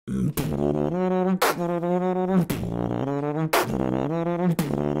Welcome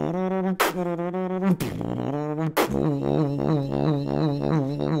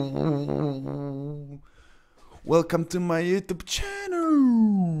to my YouTube channel.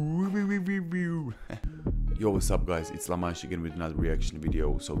 Yo, what's up guys, it's Lamanche again with another reaction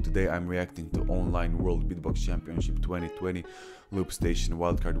video. So today I'm reacting to Online World Beatbox Championship 2020 Loopstation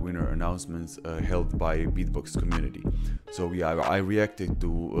wildcard winner announcements held by Beatbox community. So yeah, I reacted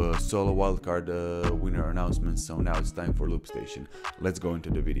to solo wildcard winner announcements, so now it's time for Loopstation. Let's go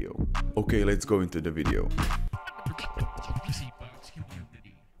into the video. Okay, let's go into the video.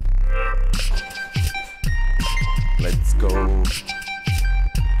 Let's go.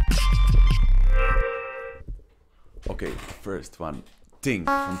 Okay, first one, Ting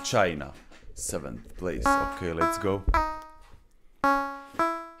from China, 7th place. Okay, let's go.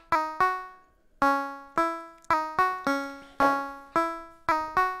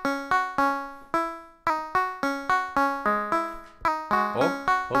 Oh,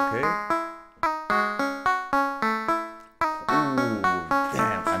 okay. Ooh,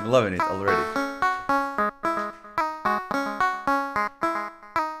 damn, I'm loving it already.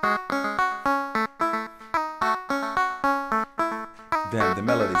 Damn, the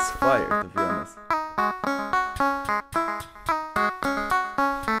melody is fire, to be honest.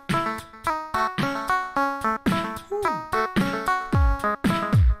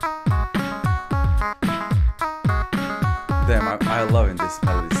 Damn, I'm loving this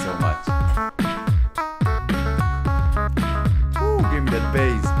melody so much. Ooh, give me that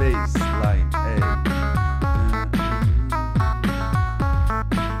bass line, hey.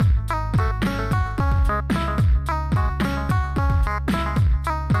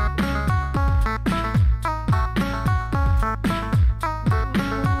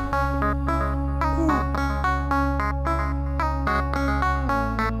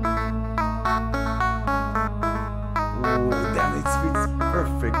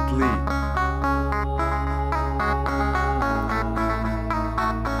 Perfectly.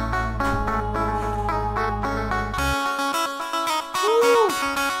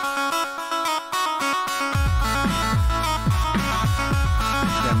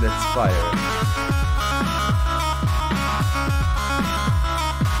 Damn, that's fire.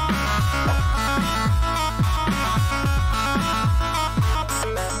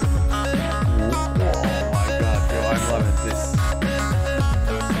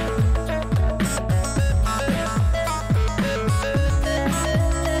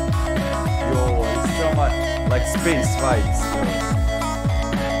 Like space vibes, you know.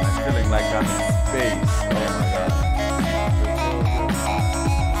 I'm feeling like I'm in space. Oh my god.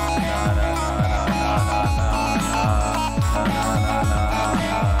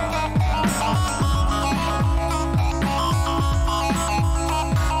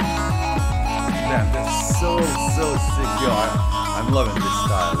 Damn, that's so sick, yo. I'm loving this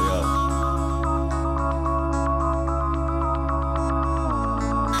style, yo.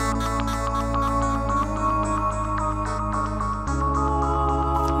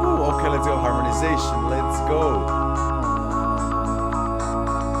 Okay, let's go harmonization, let's go.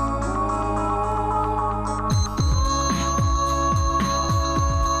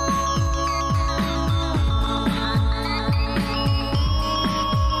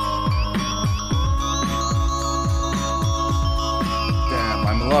 Damn,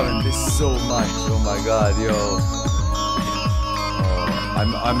 I'm loving this so much. Oh my god, yo.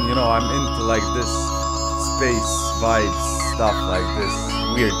 I'm into like this space vibes stuff, like this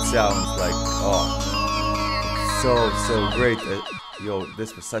weird sounds, like, oh, so great. Yo,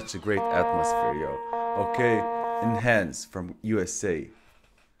 this was such a great atmosphere, yo. Okay, Enhance from USA.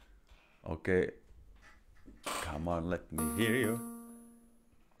 Okay, come on, let me hear you.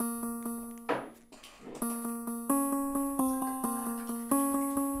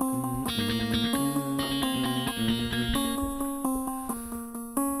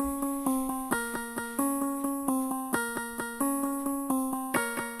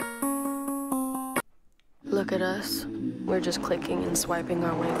 Look at us. We're just clicking and swiping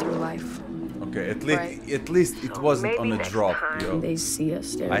our way through life. Okay, at least it wasn't on a drop, yo. They see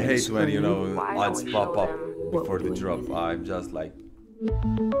us there. I hate when, you know, ads pop up before the drop. I'm just like,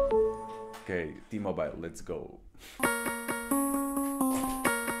 okay, T-Mobile, let's go.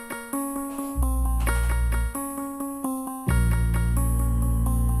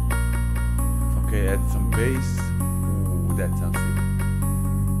 Okay, add some bass. Ooh, that sounds sick.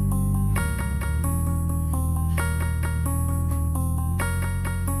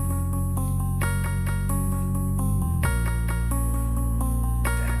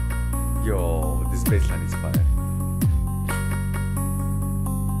 Yo, this bassline is fire.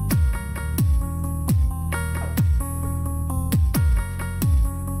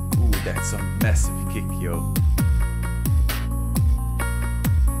 with some massive kick, yo.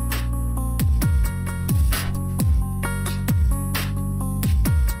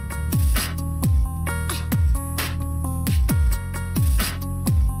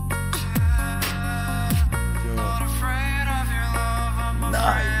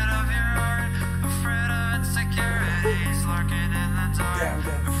 Damn,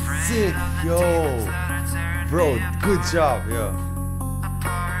 that's sick, yo. Bro, good job, yo.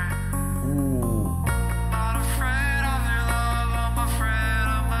 Ooh.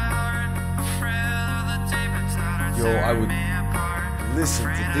 Yo, I would listen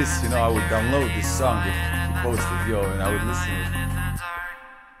to this, you know, I would download this song if you posted, yo, and I would listen to it.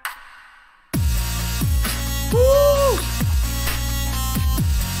 Woo!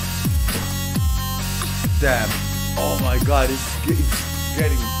 Damn. Oh my god, it's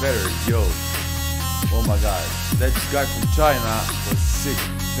getting better, yo. Oh my god, that guy from China was sick.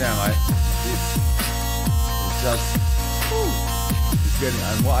 Damn, it's just, it's getting.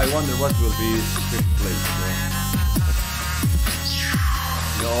 I wonder what will be fifth place, yo.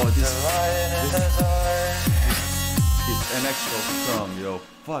 Yo, this is an actual song, yo.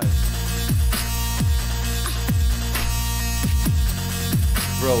 Fine.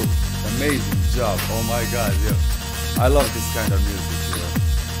 Bro, amazing job. Oh my god, yo. I love this kind of music, yo.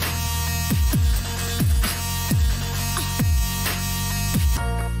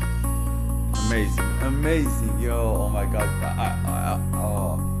 Amazing, yo. Oh my god.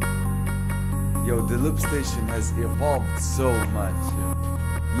 Yo, the Loopstation has evolved so much, yo.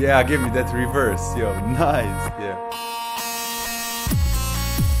 Yeah, give me that reverse, yo. Nice, yeah.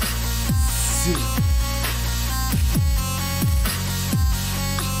 Sick.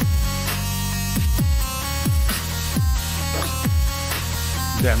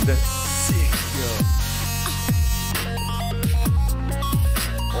 Damn, that's sick, yo.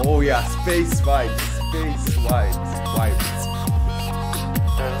 Oh yeah, space vibes. Damn,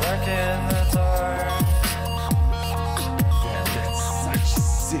 that's such a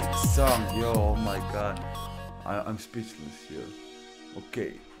sick song, yo. Oh my god. I'm speechless here.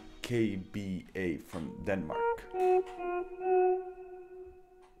 Okay, KBA from Denmark.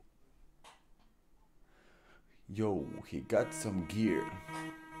 Yo, he got some gear.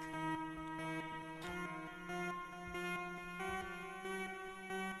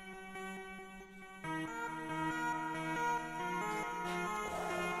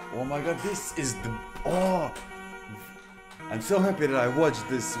 Oh my god, this is the... Oh! I'm so happy that I watched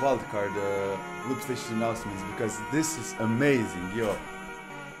this wildcard Loopstation announcements because this is amazing, yo.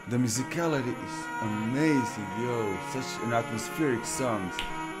 The musicality is amazing, yo. Such an atmospheric song.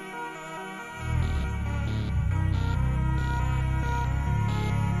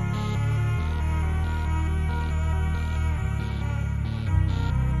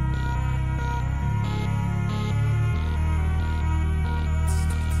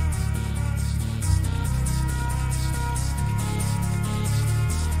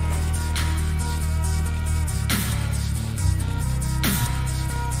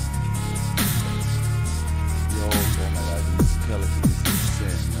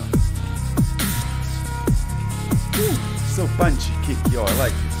 So punchy kick, yo, I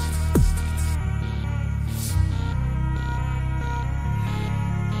like it.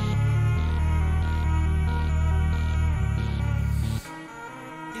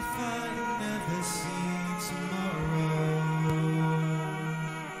 If I never see tomorrow,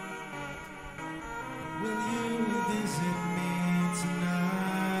 will you visit me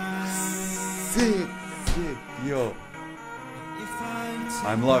tonight? Sick, yo.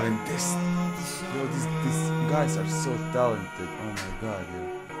 I'm loving this. Yo, these guys are so talented. Oh my god, yo.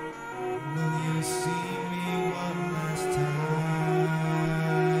 Will you see me one last time?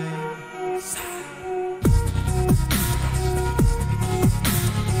 Will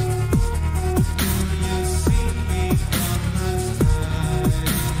you see me one last time?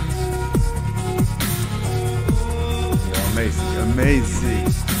 Yo, amazing.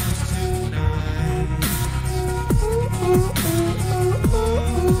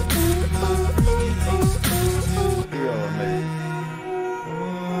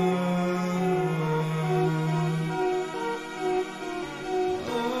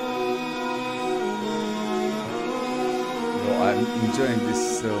 I'm enjoying this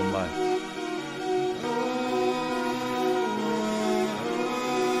so much.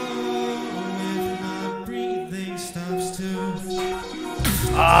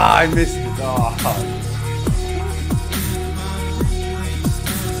 Ah, I missed it. Oh.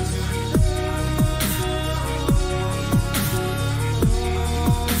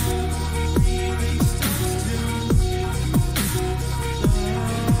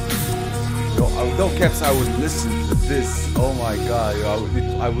 no caps, I would listen to this. Oh my god, yo,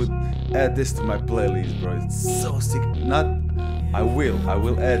 I would add this to my playlist, bro. It's so sick. I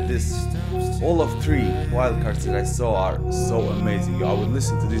will add this. All of 3 wildcards that I saw are so amazing, yo. I would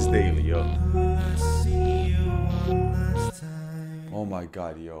listen to this daily, yo. Oh my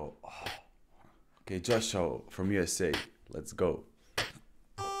god, yo. Okay, Joshua from USA, let's go.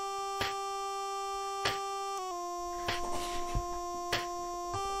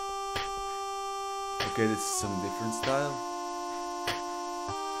 Okay, this is some different style.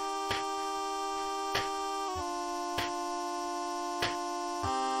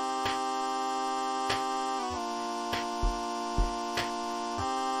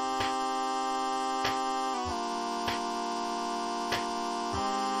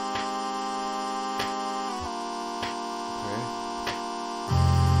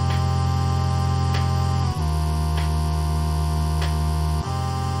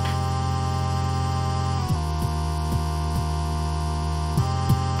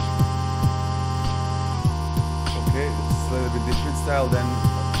 Different style than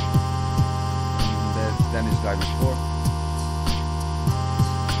the Danish guy before.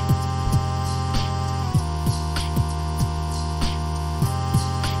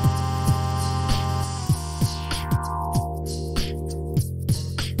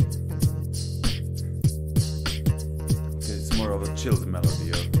 Okay, it's more of a chilled melody,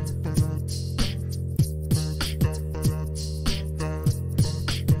 yo.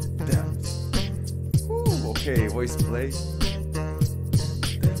 Damn. Ooh, okay, voice play.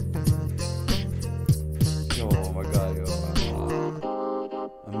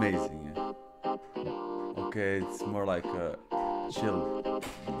 Amazing, yeah. Okay, it's more like chill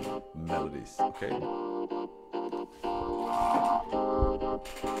melodies, okay?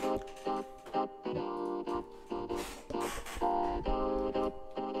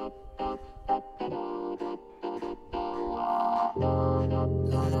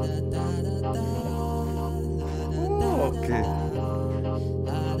 Ooh, okay.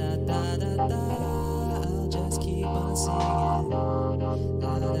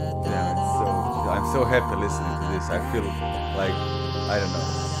 I'm so happy listening to this. I feel like, I don't know,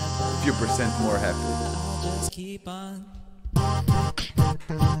 a few percent more happy. Just keep on.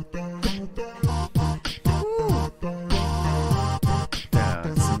 Yeah,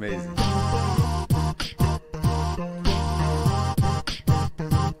 it's amazing.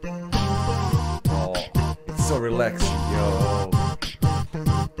 Oh, it's so relaxing, yo.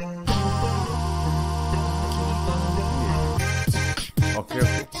 Okay.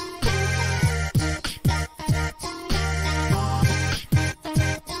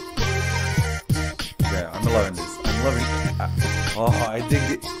 I'm loving this. I'm loving it. Oh, I dig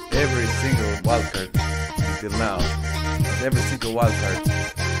it. Every single wildcard until now. Every single wildcard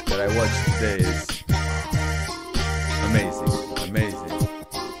that I watched today is amazing. Amazing.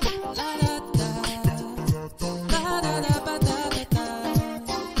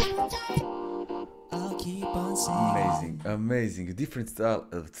 Amazing. Amazing. A different style,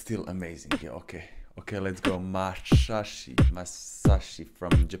 still amazing. Yeah, okay. Okay, let's go. Masashi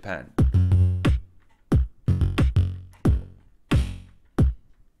from Japan.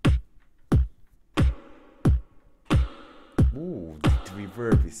 Ooh, the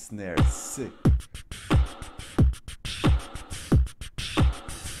reverb is snare, sick.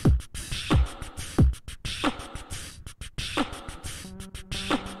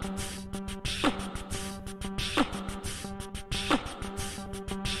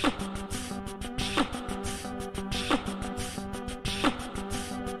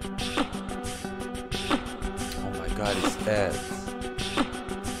 Oh my god, it's ads.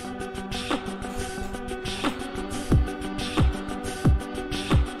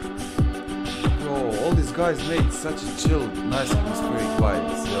 All these guys made such a chill, nice atmospheric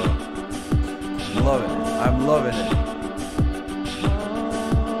vibes, yo. I'm loving it. I'm loving it.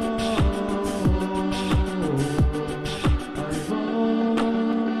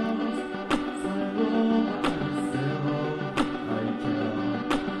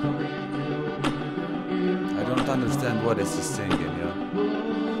 I don't understand what is he singing, yo.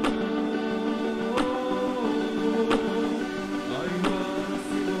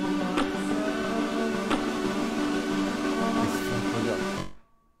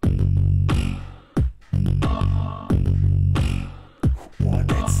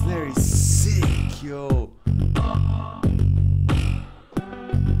 Yo.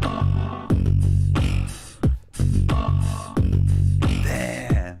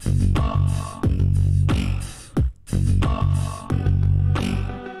 Damn.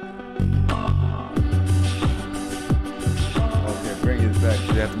 Okay, bring it back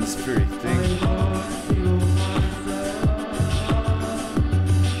to the atmospheric thing.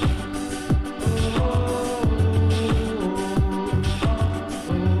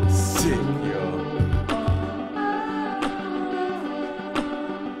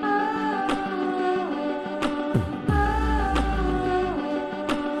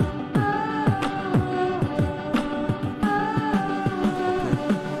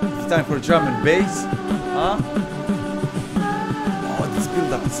 time for drum and bass? Huh? Oh, this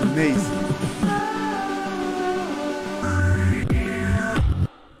build-up is amazing.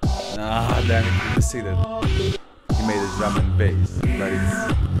 Ah, damn it, you see that? He made a drum and bass, but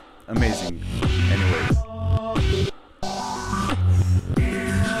it's amazing anyways.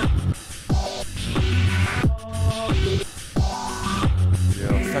 Yo,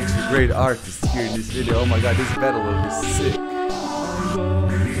 such a great artist here in this video. Oh my god, this battle will be sick.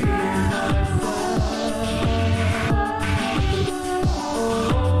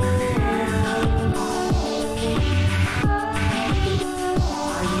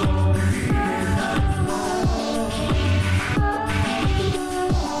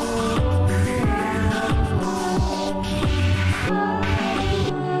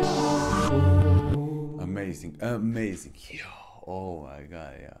 Amazing. Yo, oh my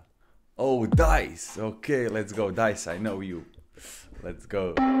god, yeah. Oh, Dice. Okay, let's go. Dice, I know you. Let's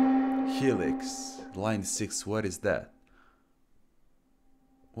go. Helix. Line 6, what is that?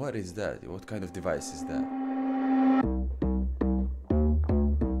 What is that? What kind of device is that?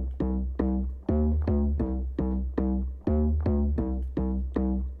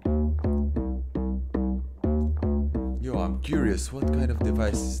 Yo, I'm curious, what kind of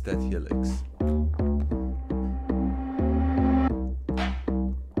device is that Helix?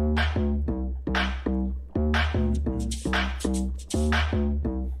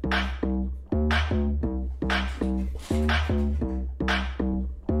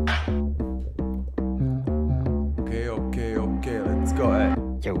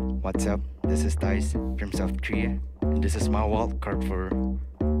 Yo, what's up? This is Dice from South Korea, and this is my wild card for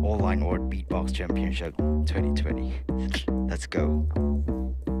Online World Beatbox Championship 2020. Let's go.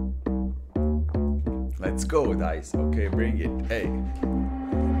 Let's go, Dice. Okay, bring it. Hey.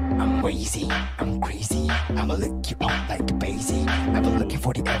 I'm crazy, I'ma look you up like a basie. I've been looking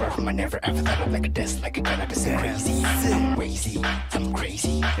for the error from I never ever thought of like a this, like a gun, this is crazy. I'm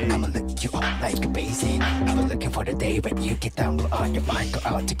crazy, I'ma look you up like a basie. I've been looking for the day when you get down low on your mind, go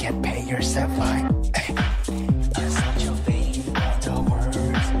out to get paid yourself. I'm such a thing on the words.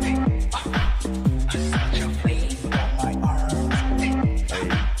 I'm such a thing on my arms.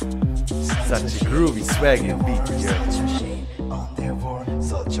 Such a groovy, swaggy beat, yo. Such a shame on their word.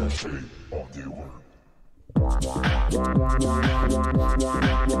 Such a shame on their word.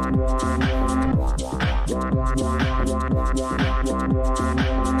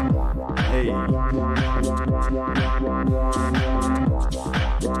 Hey.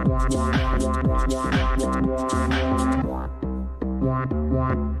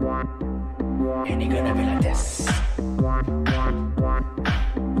 And you're gonna be like this.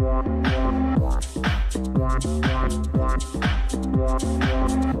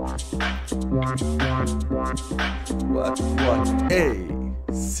 What? Hey!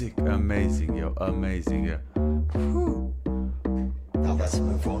 Sick, amazing, yo, amazing, yeah. Whew. Now let's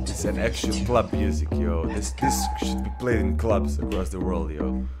move on. It's an actual club music, yo. This should be played in clubs across the world,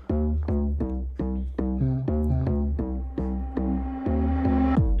 yo.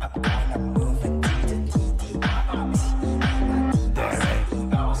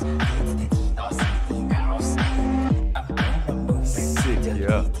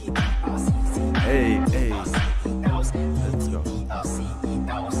 Hey, hey. Let's go.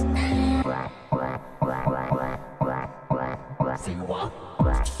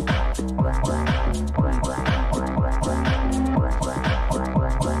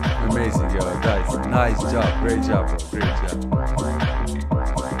 Amazing, yo, guys. Nice job, great job, bro. Great job.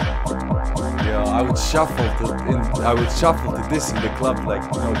 Yo, I would shuffle to this in the club like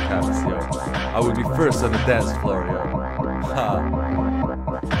no caps, yo. I would be first on the dance floor, yo. Ha.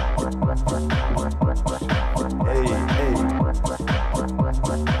 Hey, hey.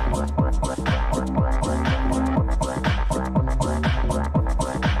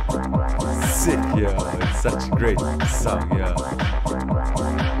 Sick, yo. It's such a great song, yo.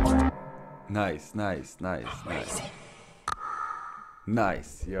 Nice, nice, nice, nice.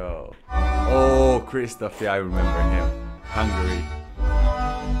 Nice, yo. Oh, Christoph, yeah, I remember him. Hungary.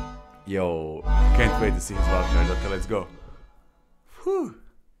 Yo, can't wait to see his wildcard. Okay, let's go. Whew.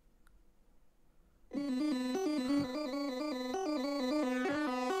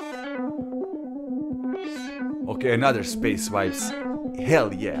 Okay, another space vibes.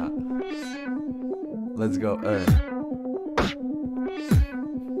 Hell yeah. Let's go.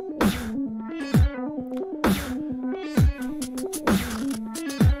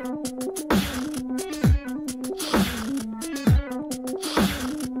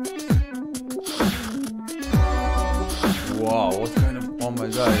 Wow, what kind of... Oh my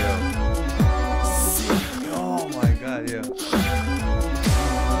god, yo. Sick. Oh my god, yo.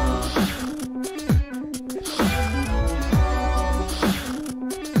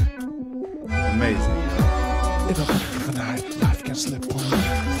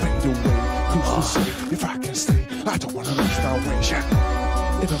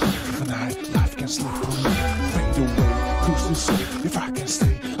 In a blink of an eye, life can slip away, fade away. Who's to say if I can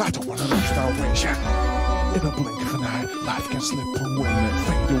stay? I don't wanna lose my way. In a blink of an eye, life can slip away,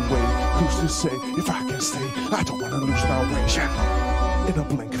 fade away. Who's to say if I can stay? I don't wanna lose my way. In a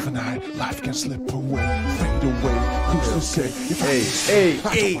blink of an eye, life can slip away, fade away. Who's to say if I can stay?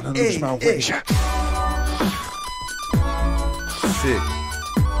 I don't wanna lose my way. Sick.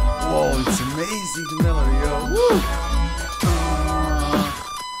 Whoa, it's amazing melody, yo. Woo!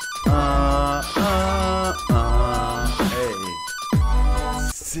 Hey.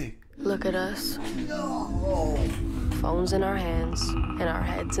 Sick. Look at us. Phones in our hands and our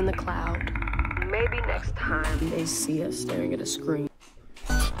heads in the cloud. Maybe next time they see us staring at a screen.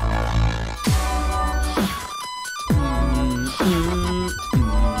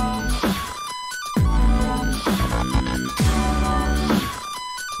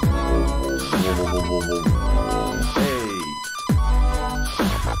 Hey.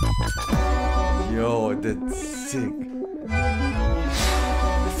 Yo, that's sick.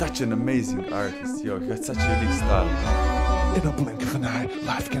 Such an amazing artist, yo. He got such a unique style. In a blink of an eye,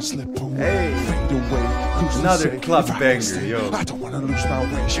 life can slip away, Hey. fade away. Who's to Another say club if I can banger, stay? yo. I don't wanna lose my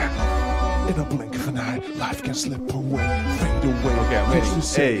way. In a blink of an eye, life can slip away, fade away. Okay, I'm Who's ready. to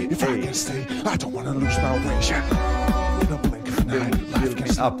say Hey, if I hey. can stay? I don't wanna lose my way. In a blink of an eye, life Build can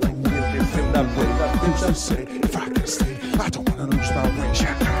me slip up, like away, build up, build up, Who's build to up. say if I can stay? I don't wanna lose my way.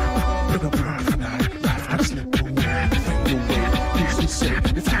 In a blink of an eye, life can slip away, fade away. Who's to say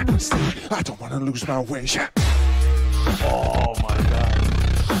if I can stay? I don't wanna lose my way. Oh my god.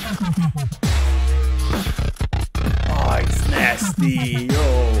 Oh, it's nasty, yo.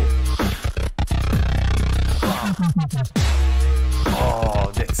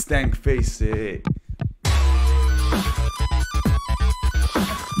 Oh, that stank face, eh?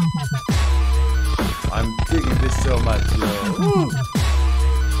 I'm digging this so much, yo. Woo.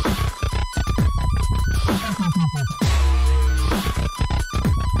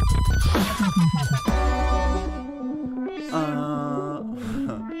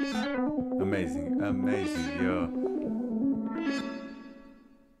 Amazing, amazing, yo.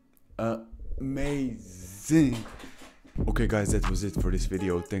 Amazing. Okay guys, that was it for this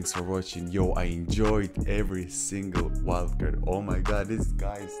video. Thanks for watching. Yo, I enjoyed every single wildcard. Oh my god, these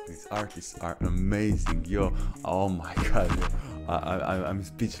artists are amazing, yo. Oh my god, yo. I'm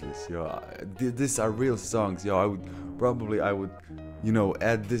speechless, yo. These are real songs, yo. I would you know,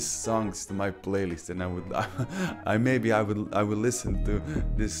 add these songs to my playlist, and I would listen to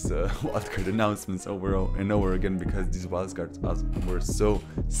this wildcard announcements over and over again, because these wildcards were so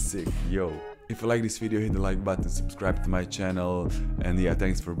sick, yo. If you like this video, hit the like button, subscribe to my channel, and yeah,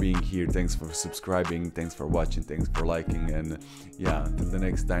 thanks for being here, thanks for subscribing, thanks for watching, thanks for liking, and yeah, until the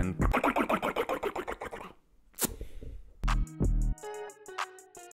next time.